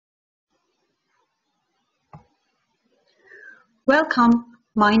Welcome,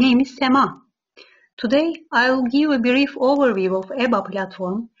 my name is Sema. Today I will give a brief overview of eBA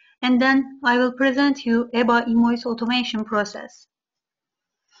platform and then I will present you eBA invoice automation process.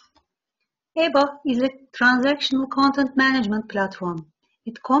 eBA is a transactional content management platform.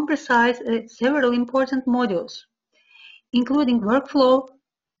 It comprises several important modules, including workflow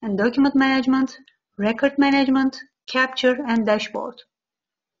and document management, record management, capture, and dashboard.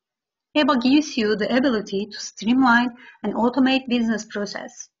 eBA gives you the ability to streamline and automate business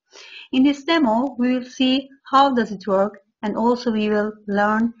process. In this demo, we will see how does it work, and also we will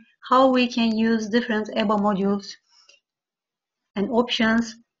learn how we can use different eBA modules and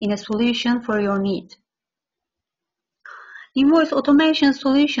options in a solution for your need. Invoice automation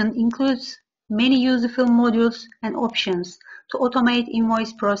solution includes many useful modules and options to automate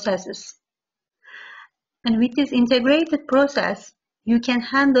invoice processes. And with this integrated process, you can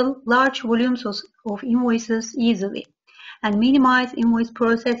handle large volumes of invoices easily and minimize invoice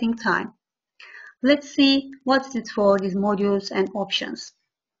processing time. Let's see what's it for these modules and options.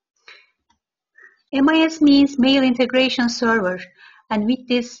 MIS means Mail Integration Server, and with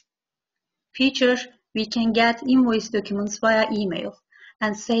this feature, we can get invoice documents via email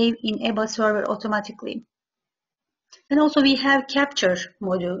and save in eBA server automatically. And also we have Capture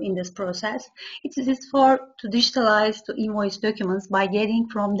module in this process. It is to digitalize the invoice documents by getting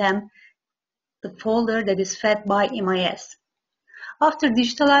from them the folder that is fed by MIS. After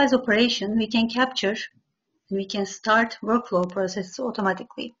digitalized operation, we can capture and we can start workflow processes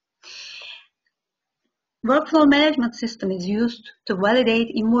automatically. Workflow management system is used to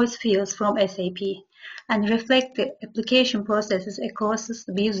validate invoice fields from SAP and reflect the application processes across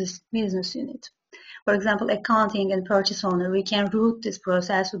the business unit. For example, accounting and purchase owner, we can route this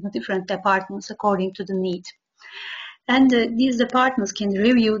process with different departments according to the need. And these departments can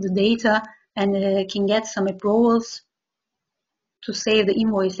review the data and can get some approvals to save the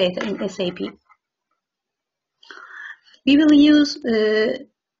invoice data in SAP. We will use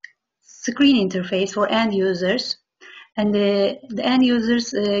screen interface for end users, and the end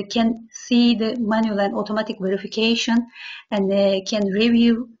users can see the manual and automatic verification and can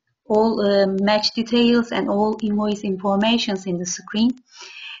review all match details and all invoice informations in the screen.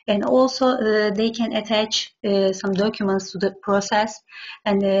 And also they can attach some documents to the process,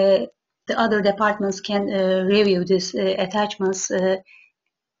 and the other departments can review these attachments that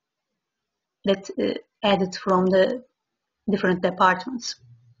added from the different departments.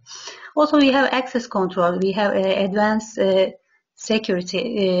 Also, we have access control. We have advanced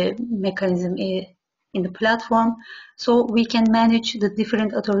security mechanism in the platform, so we can manage the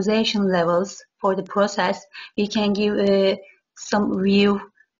different authorization levels for the process. We can give some view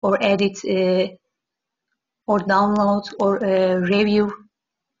or edit or download or review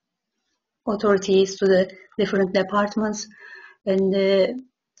authorities to the different departments. And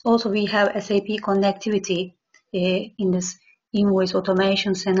also we have SAP connectivity in this invoice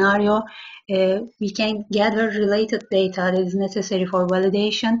automation scenario. We can gather related data that is necessary for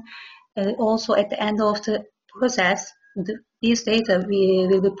validation. Also at the end of the process, these data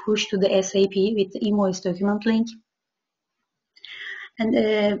will be pushed to the SAP with the invoice document link.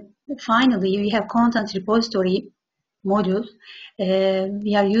 And finally, we have content repository module.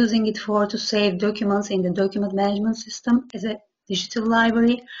 We are using it to save documents in the document management system as a digital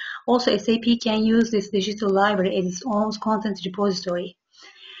library. Also, SAP can use this digital library as its own content repository.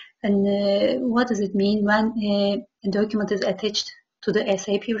 And what does it mean? When a document is attached to the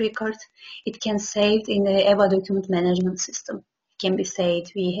SAP record, it can save in the eBA document management system. It can be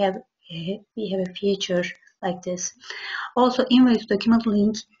saved. We have a feature like this. Also, invoice document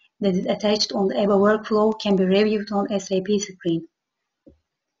link that is attached on the eBA workflow can be reviewed on SAP screen.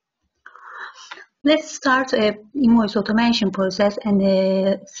 Let's start an invoice automation process and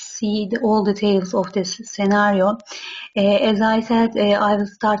see all details of this scenario. As I said, I will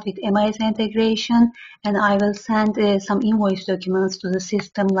start with MIS integration, and I will send some invoice documents to the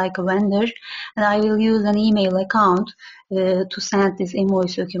system like a vendor, and I will use an email account to send these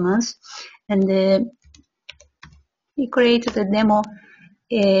invoice documents. And we created a demo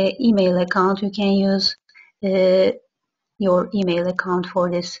email account. You can use your email account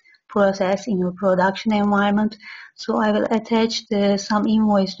for this process in your production environment. So I will attach some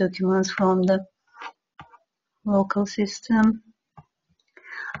invoice documents from the local system.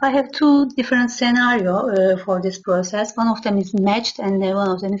 I have two different scenarios for this process. One of them is matched and one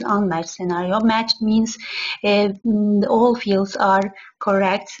of them is unmatched scenario. Matched means all fields are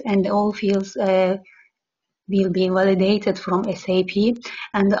correct and all fields will be validated from SAP,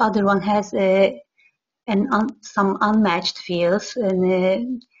 and the other one has some unmatched fields,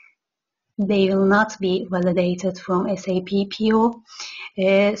 and they will not be validated from SAP PO.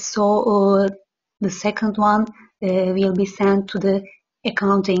 The second one will be sent to the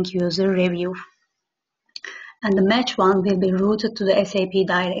accounting user review. And the match one will be routed to the SAP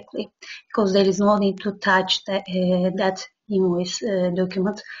directly, because there is no need to touch that invoice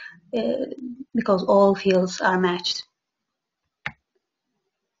document because all fields are matched.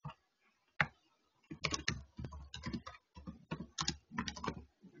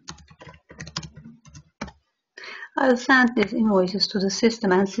 I'll send these invoices to the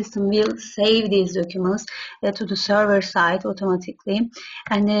system, and system will save these documents to the server side automatically.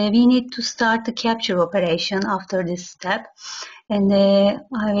 And we need to start the capture operation after this step. And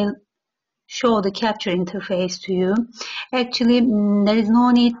I will show the capture interface to you. Actually, there is no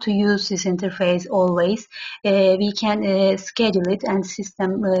need to use this interface always. We can schedule it, and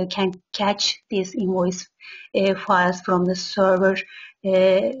system can catch these invoice files from the server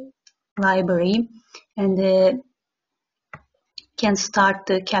library, and can start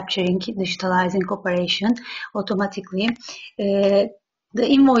the capturing, digitalizing operation automatically. The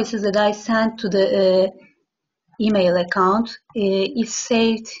invoices that I sent to the email account is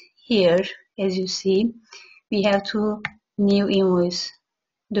saved here. As you see, we have two new invoice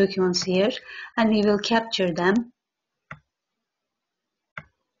documents here, and we will capture them.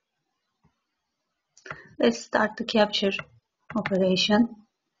 Let's start the capture operation.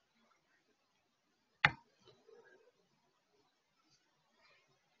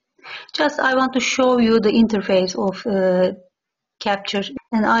 Just I want to show you the interface of capture,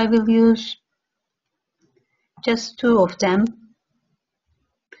 and I will use just two of them.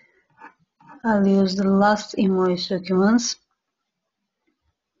 I'll use the last invoice documents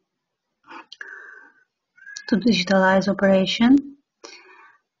to digitalize operation.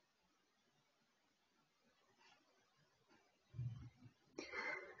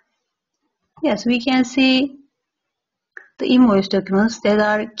 Yes, we can see the invoice documents that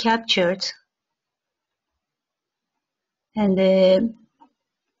are captured, and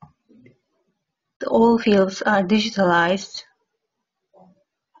all fields are digitalized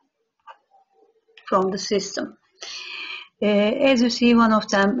from the system. As you see, one of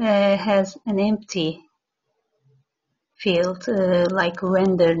them has an empty field like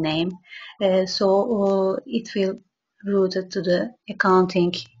vendor name, so it will route it to the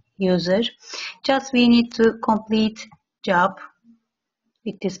accounting user. Just we need to complete job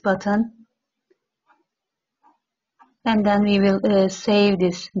with this button, and then we will save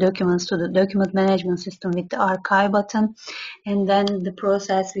these documents to the document management system with the archive button, and then the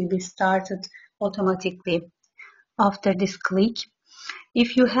process will be started automatically after this click.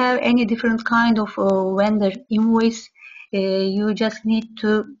 If you have any different kind of vendor invoice, you just need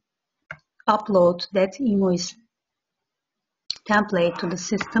to upload that invoice template to the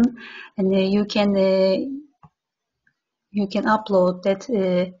system, and you can upload that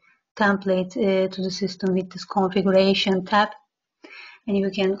template to the system with this configuration tab, and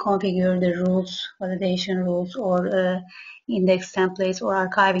you can configure the rules, validation rules, or index templates or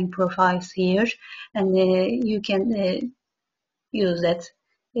archiving profiles here, and you can use that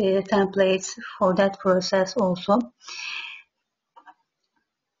templates for that process also.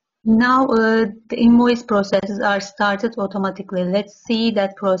 Now the invoice processes are started automatically. Let's see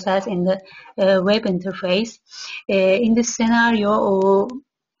that process in the web interface. In this scenario,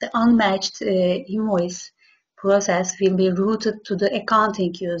 the unmatched invoice process will be routed to the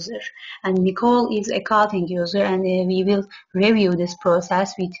accounting user, and Nicole is accounting user, and we will review this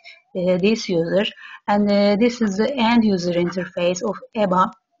process with this user, and this is the end user interface of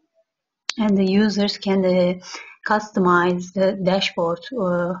eBA, and the users can customize the dashboard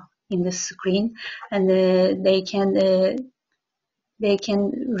in the screen, and they can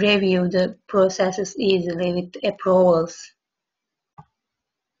review the processes easily with approvals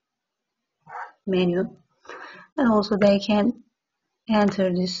menu, and also they can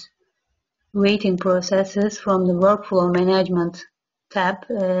enter this waiting processes from the workflow management tab.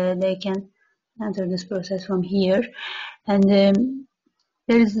 They can enter this process from here, and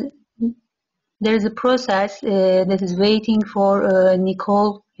there is a process that is waiting for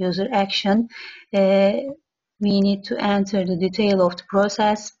Nicole user action. We need to enter the detail of the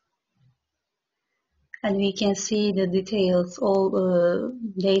process, and we can see the details, all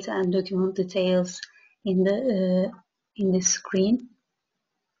data and document details in this screen.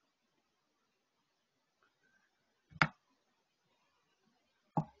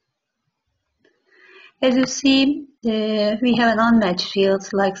 As you see, we have an unmatched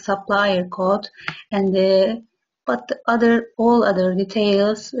fields like supplier code, and but all other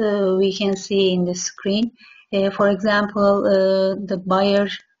details we can see in the screen. For example, the buyer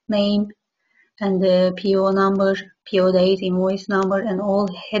name, and the PO number, PO date, invoice number, and all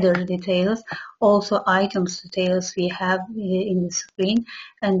header details. Also items details we have in the screen,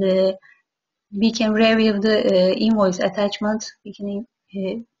 and we can review the invoice attachment. We can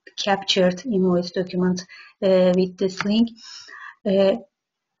captured invoice document with this link. And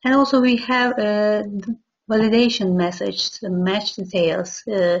also we have validation message, the match details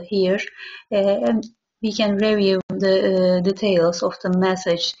here, and we can review the details of the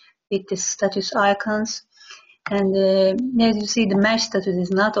message with the status icons. And as you see, the match status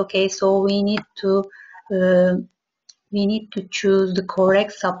is not okay, so we need to choose the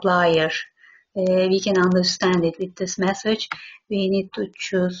correct supplier. We can understand it with this message. We need to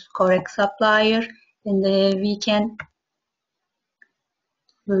choose correct supplier, and we can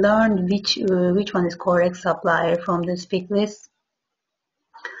learn which one is correct supplier from this pick list.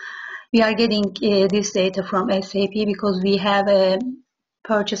 We are getting this data from SAP because we have a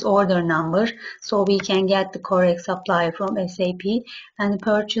purchase order number, so we can get the correct supplier from SAP, and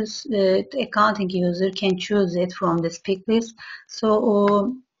purchase the accounting user can choose it from this pick list.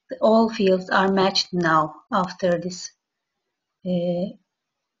 So all fields are matched now after this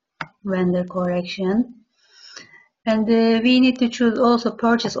vendor correction. And we need to choose also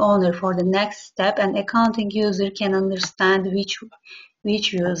purchase owner for the next step, and accounting user can understand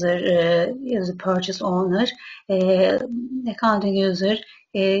which user is the purchase owner. Accounting user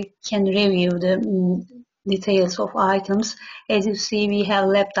can review the details of items. As you see, we have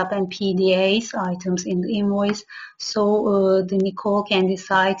laptop and PDAs items in the invoice, so the Nicole can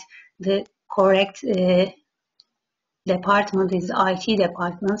decide the correct department is the IT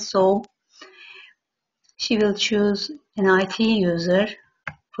department, so she will choose an IT user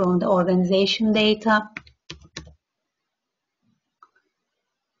from the organization data.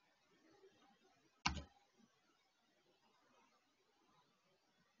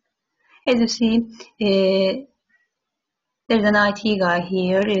 As you see, there's an IT guy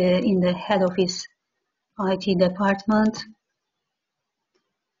here in the head office IT department.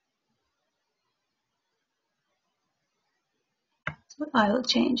 So I will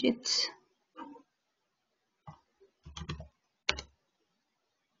change it.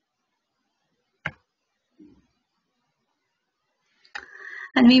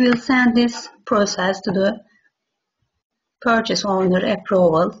 And we will send this process to the purchase owner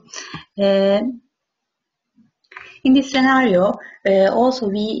approval. In this scenario, also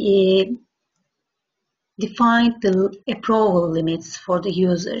we define the approval limits for the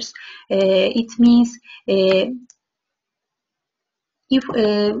users. It means if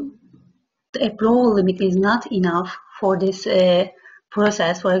the approval limit is not enough for this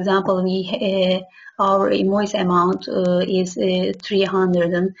process, for example, our invoice amount is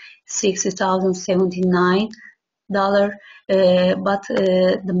 $360,079, but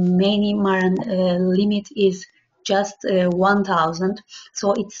the minimum limit is just 1,000,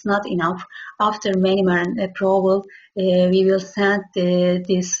 so it's not enough. After minimum approval, we will send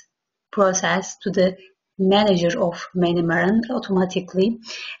this process to the manager of Manimaran automatically.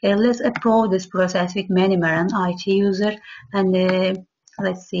 Let's approve this process with Manimaran IT user, and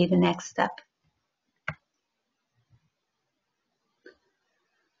let's see the next step.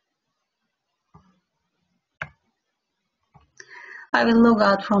 I will log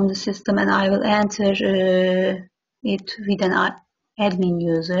out from the system and I will enter it with an admin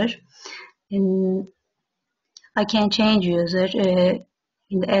user. And I can change user in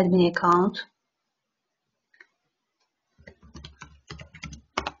the admin account.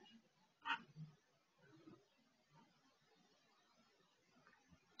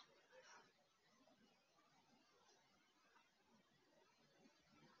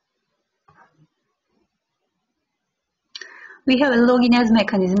 We have a login as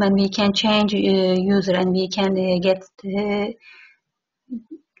mechanism, and we can change user, and we can get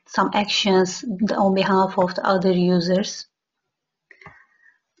some actions on behalf of the other users.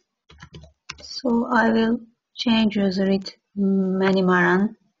 So I will change user with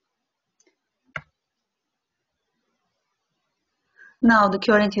Manimaran. Now the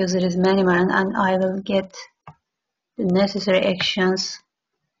current user is Manimaran, and I will get the necessary actions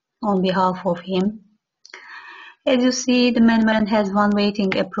on behalf of him. As you see, the Manimaran has one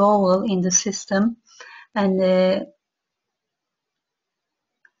waiting approval in the system, and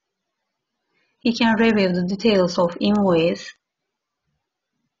he can review the details of invoice.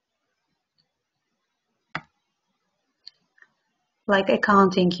 Like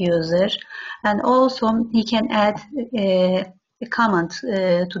accounting user, and also he can add a comment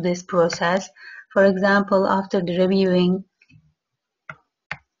to this process. For example, after the reviewing,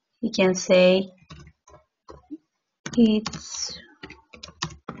 he can say it's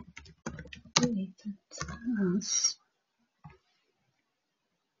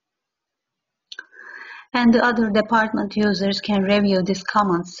And the other department users can review these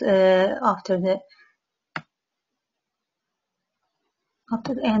comments after the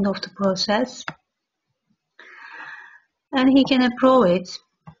end of the process, and he can approve it.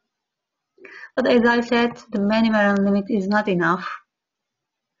 But as I said, the minimum limit is not enough.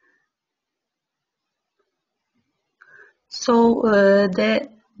 So the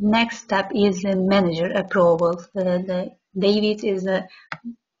next step is the manager approval. David is the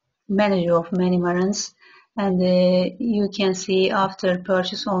manager of Manymarans, and you can see after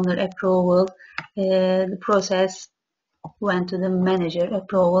purchase owner approval, the process went to the manager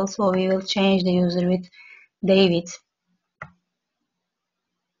approval. So we will change the user with David.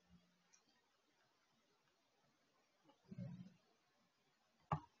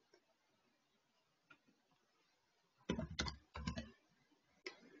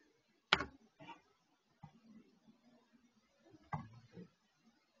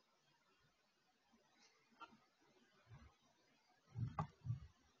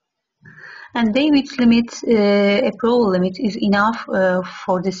 And David's limit, approval limit is enough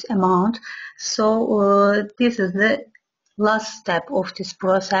for this amount. So this is the last step of this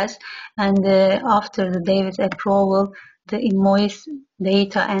process. And after the David approval, the invoice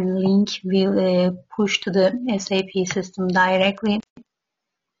data and link will push to the SAP system directly.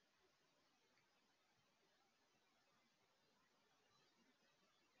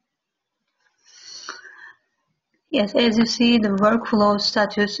 Yes, as you see, the workflow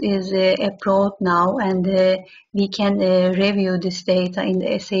status is approved now, and we can review this data in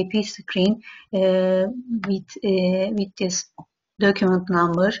the SAP screen with this document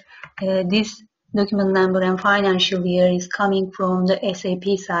number. This document number and financial year is coming from the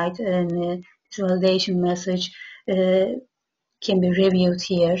SAP site, and this validation message can be reviewed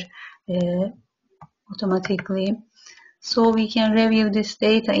here automatically. So we can review this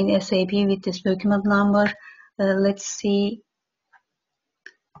data in SAP with this document number. Let's see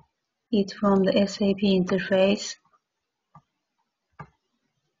it from the SAP interface.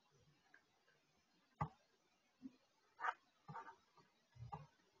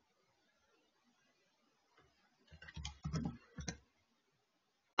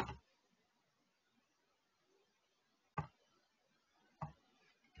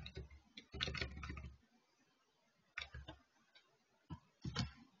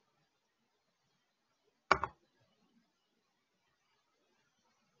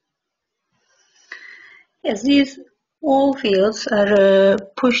 Yes, these all fields are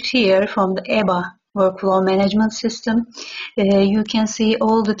pushed here from the eBA workflow management system. You can see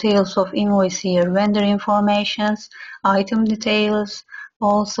all details of invoice here, vendor informations, item details,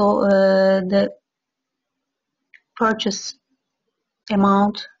 also the purchase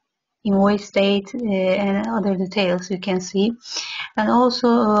amount, invoice date, and other details you can see. And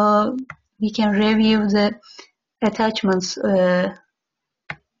also we can review the attachments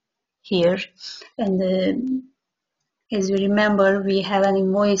here, and as you remember, we have an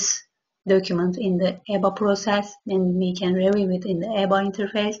invoice document in the eBA process, and we can review it in the eBA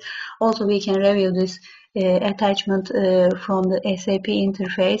interface. Also, we can review this attachment from the SAP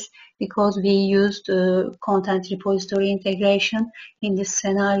interface, because we used content repository integration in this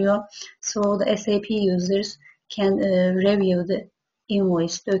scenario, so the SAP users can review the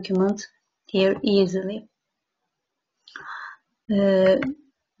invoice document here easily.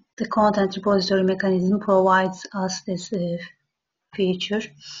 The content repository mechanism provides us this feature.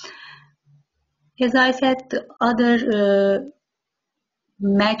 As I said, the other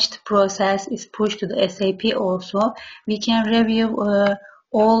matched process is pushed to the SAP also. We can review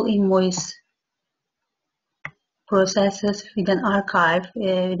all invoice processes with an archive,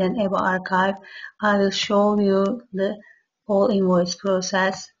 with an eBA archive. I will show you the all invoice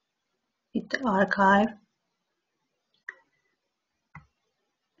process with the archive.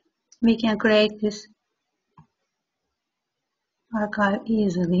 We can create this archive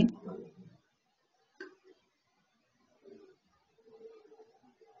easily.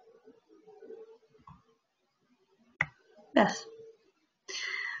 Yes.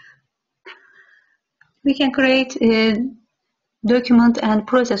 We can create a document and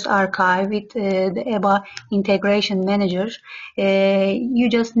process archive with the eBA integration manager. You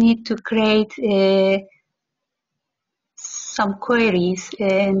just need to create some queries,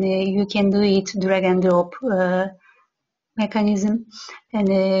 and you can do it drag and drop mechanism, and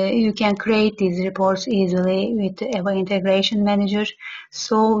you can create these reports easily with the eBA integration manager.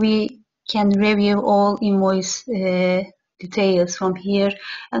 So we can review all invoice details from here,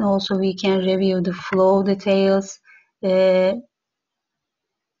 and also we can review the flow details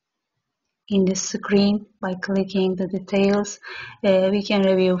in the screen by clicking the details. We can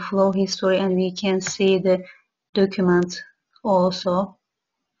review flow history and we can see the document also.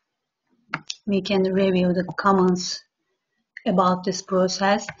 We can review the comments about this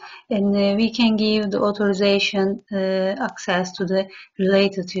process, and we can give the authorization access to the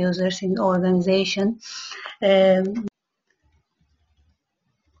related users in the organization.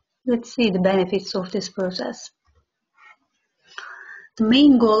 Let's see the benefits of this process. The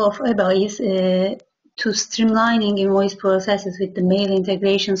main goal of eBA is to streamlining invoice processes with the mail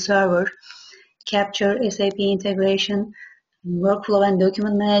integration server, capture SAP integration, workflow and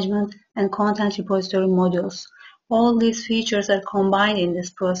document management, and content repository modules. All these features are combined in this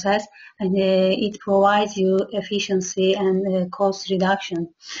process, and it provides you efficiency and cost reduction.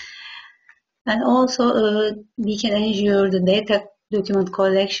 And also, we can ensure the data document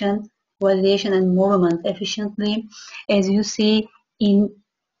collection, validation, and movement efficiently. As you see in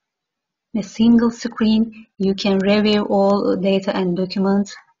a single screen, you can review all data and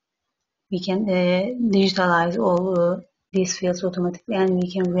documents. We can digitalize all these fields automatically, and we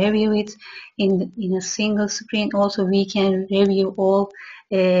can review it in a single screen. Also, we can review all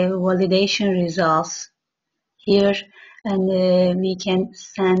validation results here, and we can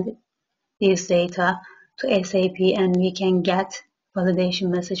send this data to SAP, and we can get validation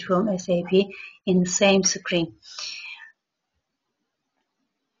message from SAP in the same screen.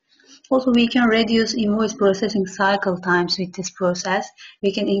 Also, we can reduce invoice processing cycle times with this process.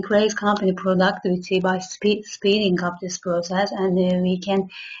 We can increase company productivity by speeding up this process, and we can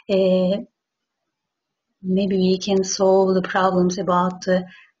maybe we can solve the problems about the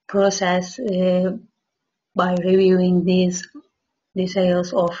process by reviewing these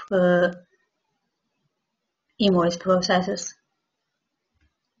details of invoice processes.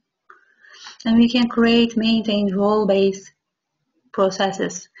 And we can create, maintain role-based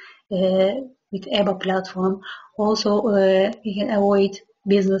processes with eBA platform. Also, we can avoid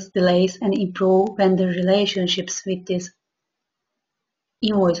business delays and improve vendor relationships with this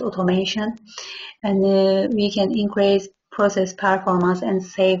invoice automation. And we can increase process performance and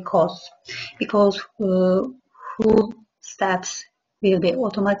save costs, because full steps will be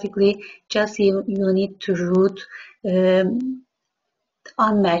automatically. Just you need to route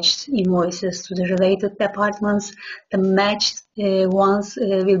unmatched invoices to the related departments. The matched ones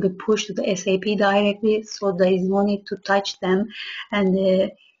will be pushed to the SAP directly, so there is no need to touch them, and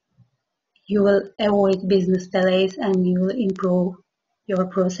you will avoid business delays and you will improve your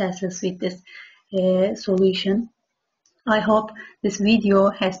processes with this solution. I hope this video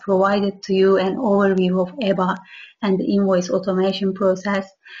has provided to you an overview of eBA and the invoice automation process,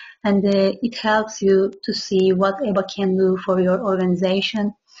 and it helps you to see what eBA can do for your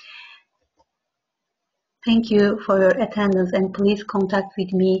organization. Thank you for your attendance, and please contact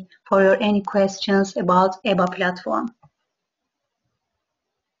with me for any questions about eBA platform.